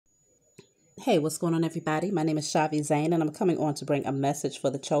Hey, what's going on, everybody? My name is Shavi Zane, and I'm coming on to bring a message for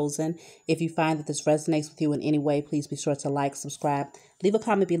the chosen. If you find that this resonates with you in any way, please be sure to like, subscribe, leave a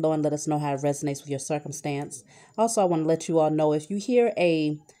comment below, and let us know how it resonates with your circumstance. Also, I want to let you all know if you hear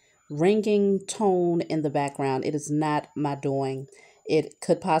a ringing tone in the background, it is not my doing. It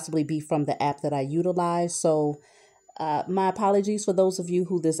could possibly be from the app that I utilize. So, my apologies for those of you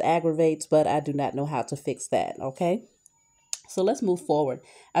who this aggravates, but I do not know how to fix that, okay? So let's move forward.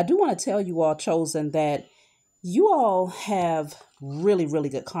 I do want to tell you all, chosen, that you all have really, really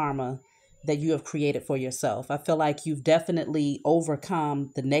good karma that you have created for yourself. I feel like you've definitely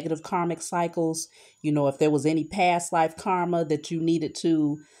overcome the negative karmic cycles. You know, if there was any past life karma that you needed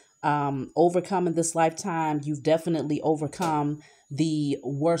to overcome in this lifetime, you've definitely overcome the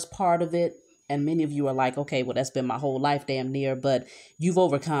worst part of it. And many of you are like, okay, well, that's been my whole life damn near, but you've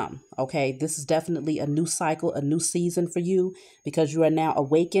overcome. Okay. This is definitely a new cycle, a new season for you because you are now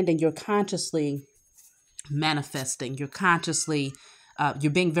awakened and you're consciously manifesting. You're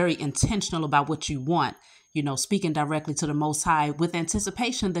being very intentional about what you want, you know, speaking directly to the Most High with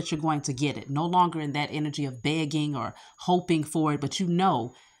anticipation that you're going to get it. No longer in that energy of begging or hoping for it, but you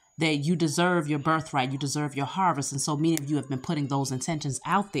know that you deserve your birthright, you deserve your harvest. And so many of you have been putting those intentions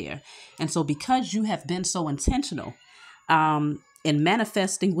out there. And so because you have been so intentional in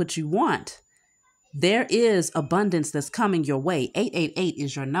manifesting what you want, there is abundance that's coming your way. 888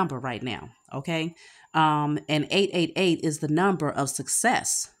 is your number right now. Okay. And 888 is the number of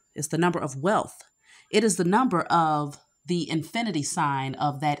success. It's the number of wealth. It is the number of the infinity sign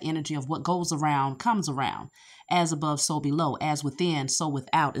of that energy of what goes around comes around. As above, so below, as within, so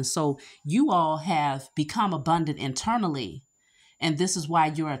without. And so you all have become abundant internally. And this is why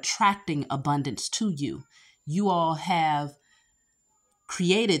you're attracting abundance to you. You all have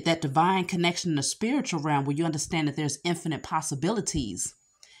created that divine connection in the spiritual realm where you understand that there's infinite possibilities.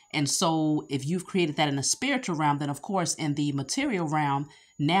 And so if you've created that in the spiritual realm, then of course in the material realm,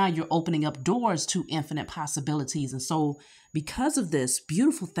 now you're opening up doors to infinite possibilities. And so because of this,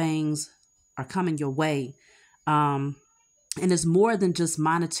 beautiful things are coming your way. And it's more than just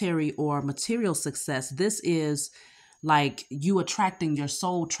monetary or material success. This is like you attracting your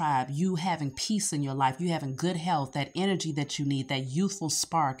soul tribe, you having peace in your life, you having good health, that energy that you need, that youthful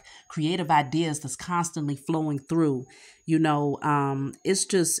spark, creative ideas that's constantly flowing through. You know,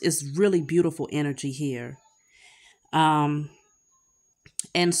 it's really beautiful energy here. And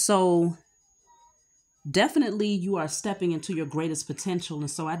so definitely you are stepping into your greatest potential. And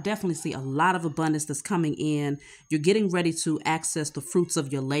so I definitely see a lot of abundance that's coming in. You're getting ready to access the fruits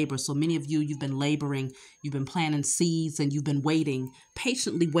of your labor. So many of you, you've been laboring, you've been planting seeds, and you've been waiting,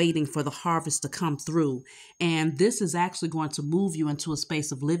 patiently waiting for the harvest to come through. And this is actually going to move you into a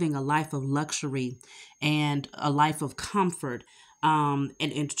space of living a life of luxury and a life of comfort,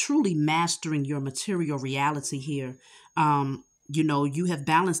 and truly mastering your material reality here. You know, you have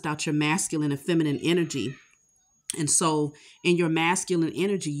balanced out your masculine and feminine energy. And so in your masculine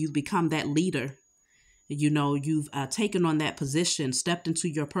energy, you've become that leader. You know, you've taken on that position, stepped into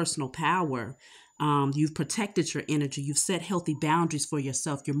your personal power. You've protected your energy. You've set healthy boundaries for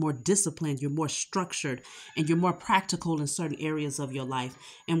yourself. You're more disciplined. You're more structured, and you're more practical in certain areas of your life.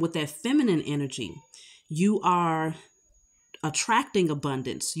 And with that feminine energy, you are attracting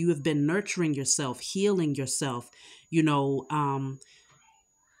abundance. You have been nurturing yourself, healing yourself, you know,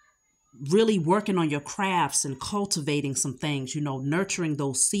 really working on your crafts and cultivating some things, you know, nurturing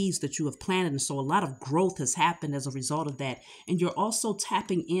those seeds that you have planted. And so a lot of growth has happened as a result of that. And you're also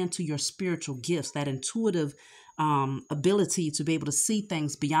tapping into your spiritual gifts, that intuitive ability to be able to see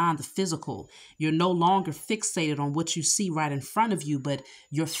things beyond the physical. You're no longer fixated on what you see right in front of you, but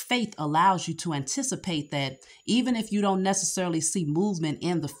your faith allows you to anticipate that even if you don't necessarily see movement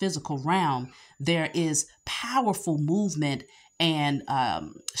in the physical realm, there is powerful movement and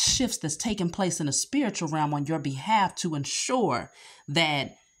shifts that's taking place in the spiritual realm on your behalf to ensure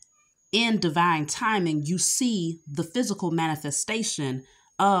that in divine timing, you see the physical manifestation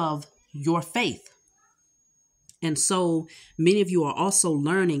of your faith. And so many of you are also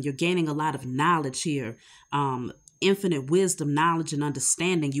learning, you're gaining a lot of knowledge here, infinite wisdom, knowledge, and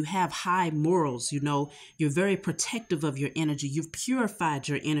understanding. You have high morals, you know, you're very protective of your energy. You've purified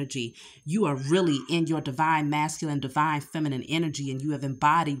your energy. You are really in your divine masculine, divine feminine energy, and you have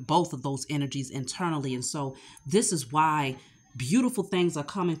embodied both of those energies internally. And so this is why beautiful things are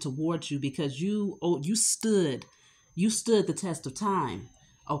coming towards you, because you stood the test of time.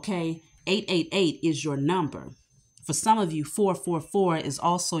 Okay. 888 is your number. For some of you, 444 is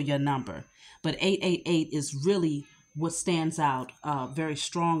also your number, but 888 is really what stands out very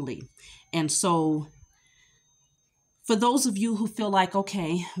strongly. And so For those of you who feel like,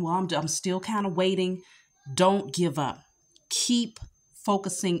 okay, well, I'm still kind of waiting, don't give up. Keep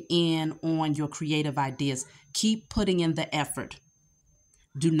focusing in on your creative ideas. Keep putting in the effort.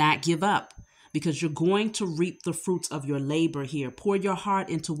 Do not give up, because you're going to reap the fruits of your labor here. Pour your heart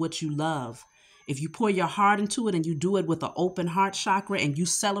into what you love. If you pour your heart into it and you do it with an open heart chakra and you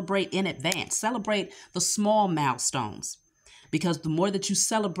celebrate in advance, celebrate the small milestones, because the more that you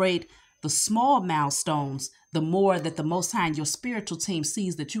celebrate the small milestones, the more that the Most High and your spiritual team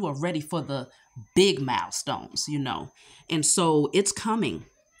sees that you are ready for the big milestones, and so it's coming.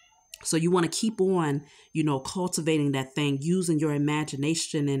 So you want to keep on, cultivating that thing, using your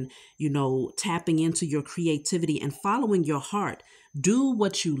imagination and, tapping into your creativity and following your heart. Do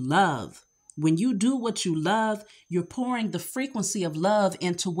what you love. When you do what you love, you're pouring the frequency of love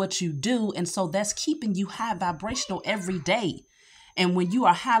into what you do. And so that's keeping you high vibrational every day. And when you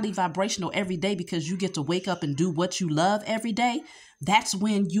are highly vibrational every day because you get to wake up and do what you love every day, that's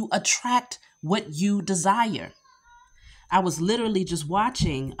when you attract what you desire. I was literally just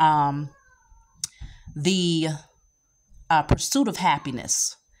watching the Pursuit of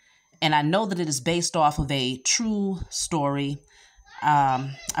Happiness, and I know that it is based off of a true story.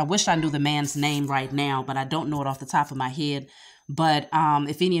 I wish I knew the man's name right now, but I don't know it off the top of my head. But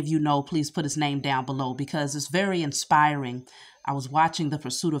if any of you know, please put his name down below, because it's very inspiring. I was watching The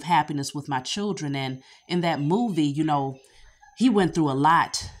Pursuit of Happiness with my children, and in that movie, he went through a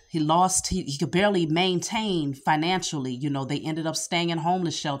lot. He could barely maintain financially. They ended up staying in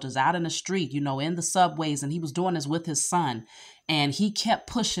homeless shelters, out in the street, in the subways, and he was doing this with his son. And he kept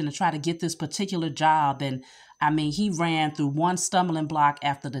pushing to try to get this particular job. And he ran through one stumbling block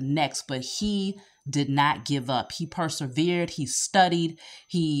after the next, but he did not give up. He persevered. He studied.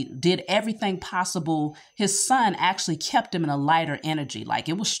 He did everything possible. His son actually kept him in a lighter energy. Like,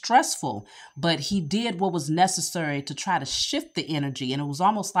 it was stressful, but he did what was necessary to try to shift the energy. And it was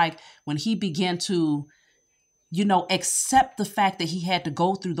almost like when he began to, accept the fact that he had to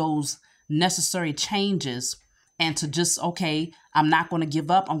go through those necessary changes and to just, okay, I'm not going to give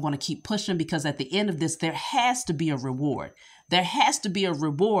up. I'm going to keep pushing, because at the end of this, there has to be a reward. There has to be a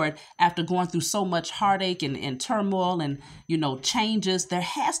reward after going through so much heartache and turmoil and, changes. There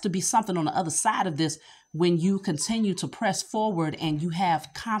has to be something on the other side of this when you continue to press forward and you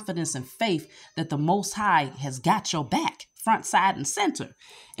have confidence and faith that the Most High has got your back, front, side, and center.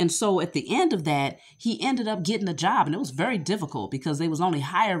 And so at the end of that, he ended up getting a job, and it was very difficult because they was only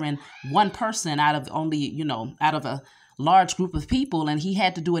hiring one person out of a large group of people. And he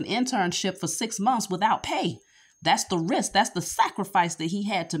had to do an internship for 6 months without pay. That's the risk. That's the sacrifice that he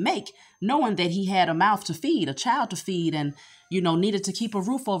had to make, knowing that he had a mouth to feed, a child to feed, and, needed to keep a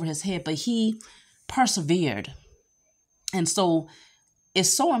roof over his head. But he persevered. And so it's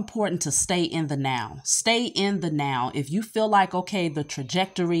so important to stay in the now. Stay in the now. If you feel like, okay, the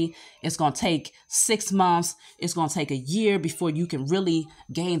trajectory is going to take 6 months, it's going to take a year before you can really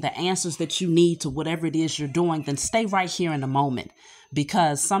gain the answers that you need to whatever it is you're doing, then stay right here in the moment.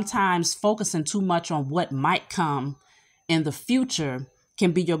 Because sometimes focusing too much on what might come in the future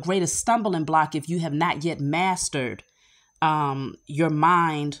can be your greatest stumbling block if you have not yet mastered your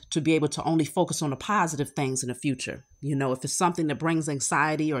mind to be able to only focus on the positive things in the future. If it's something that brings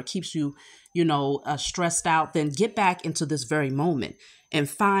anxiety or keeps you, stressed out, then get back into this very moment and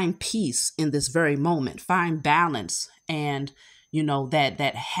find peace in this very moment. Find balance and,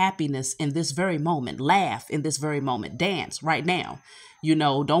 that happiness in this very moment. Laugh in this very moment. Dance right now.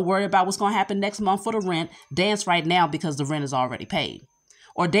 Don't worry about what's going to happen next month for the rent. Dance right now because the rent is already paid.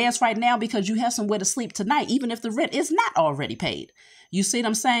 Or dance right now because you have somewhere to sleep tonight, even if the rent is not already paid. You see what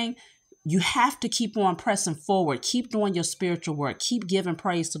I'm saying? You have to keep on pressing forward. Keep doing your spiritual work. Keep giving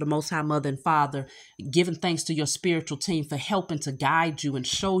praise to the Most High Mother and Father, giving thanks to your spiritual team for helping to guide you and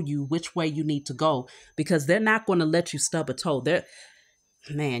show you which way you need to go, because they're not going to let you stub a toe.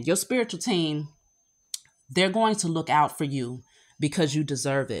 Your spiritual team, they're going to look out for you because you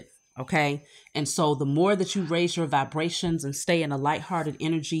deserve it. Okay. And so the more that you raise your vibrations and stay in a lighthearted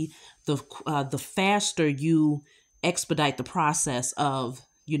energy, the faster you expedite the process of,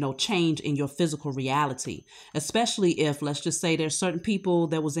 change in your physical reality, especially if, let's just say, there's certain people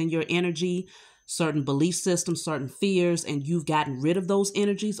that was in your energy, certain belief systems, certain fears, and you've gotten rid of those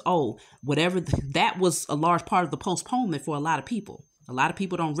energies. That was a large part of the postponement for a lot of people. A lot of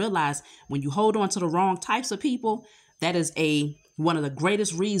people don't realize when you hold on to the wrong types of people, that is one of the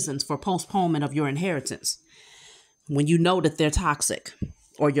greatest reasons for postponement of your inheritance. When you know that they're toxic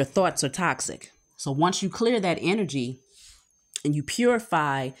or your thoughts are toxic. So once you clear that energy and you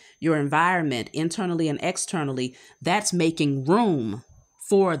purify your environment internally and externally, that's making room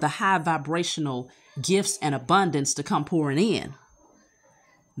for the high vibrational gifts and abundance to come pouring in.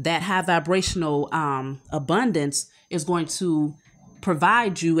 That high vibrational abundance is going to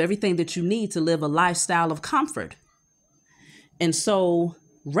provide you everything that you need to live a lifestyle of comfort. And so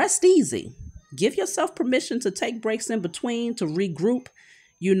rest easy. Give yourself permission to take breaks in between, to regroup,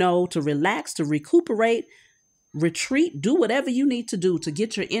 to relax, to recuperate, retreat, do whatever you need to do to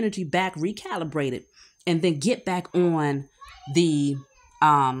get your energy back recalibrated, and then get back on the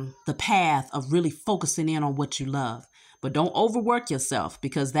path of really focusing in on what you love. But don't overwork yourself,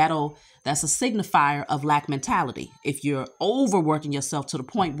 because that's a signifier of lack mentality. If you're overworking yourself to the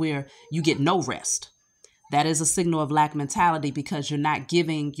point where you get no rest, that is a signal of lack mentality, because you're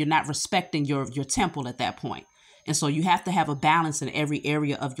not respecting your temple at that point. And so you have to have a balance in every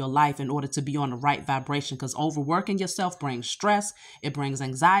area of your life in order to be on the right vibration, because overworking yourself brings stress, it brings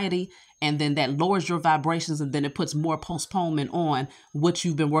anxiety, and then that lowers your vibrations, and then it puts more postponement on what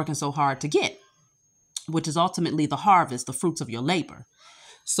you've been working so hard to get, which is ultimately the harvest, the fruits of your labor.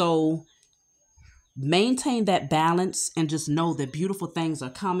 So maintain that balance and just know that beautiful things are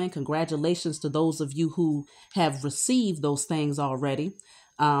coming. Congratulations to those of you who have received those things already.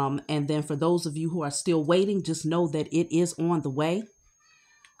 And then for those of you who are still waiting, just know that it is on the way.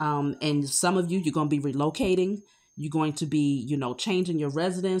 And some of you, you're going to be relocating. You're going to be, changing your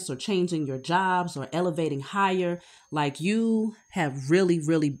residence or changing your jobs or elevating higher. Like you have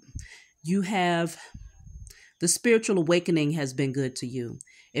the spiritual awakening has been good to you.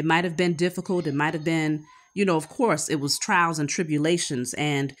 It might have been difficult. It might have been, of course, it was trials and tribulations,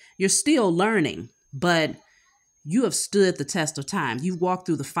 and you're still learning, but you have stood the test of time. You walked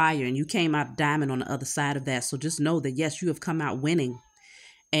through the fire and you came out diamond on the other side of that. So just know that, yes, you have come out winning.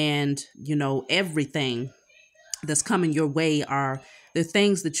 And, everything that's coming your way are the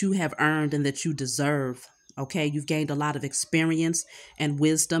things that you have earned and that you deserve. Okay, you've gained a lot of experience and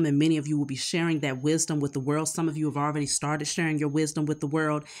wisdom, and many of you will be sharing that wisdom with the world. Some of you have already started sharing your wisdom with the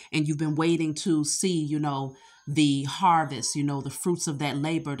world, and you've been waiting to see, the harvest, the fruits of that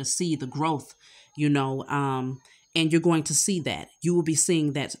labor, to see the growth, and you're going to see that. You will be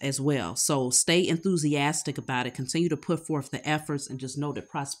seeing that as well. So stay enthusiastic about it. Continue to put forth the efforts, and just know that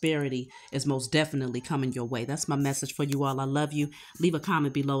prosperity is most definitely coming your way. That's my message for you all. I love you. Leave a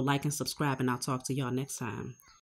comment below, like and subscribe, and I'll talk to y'all next time.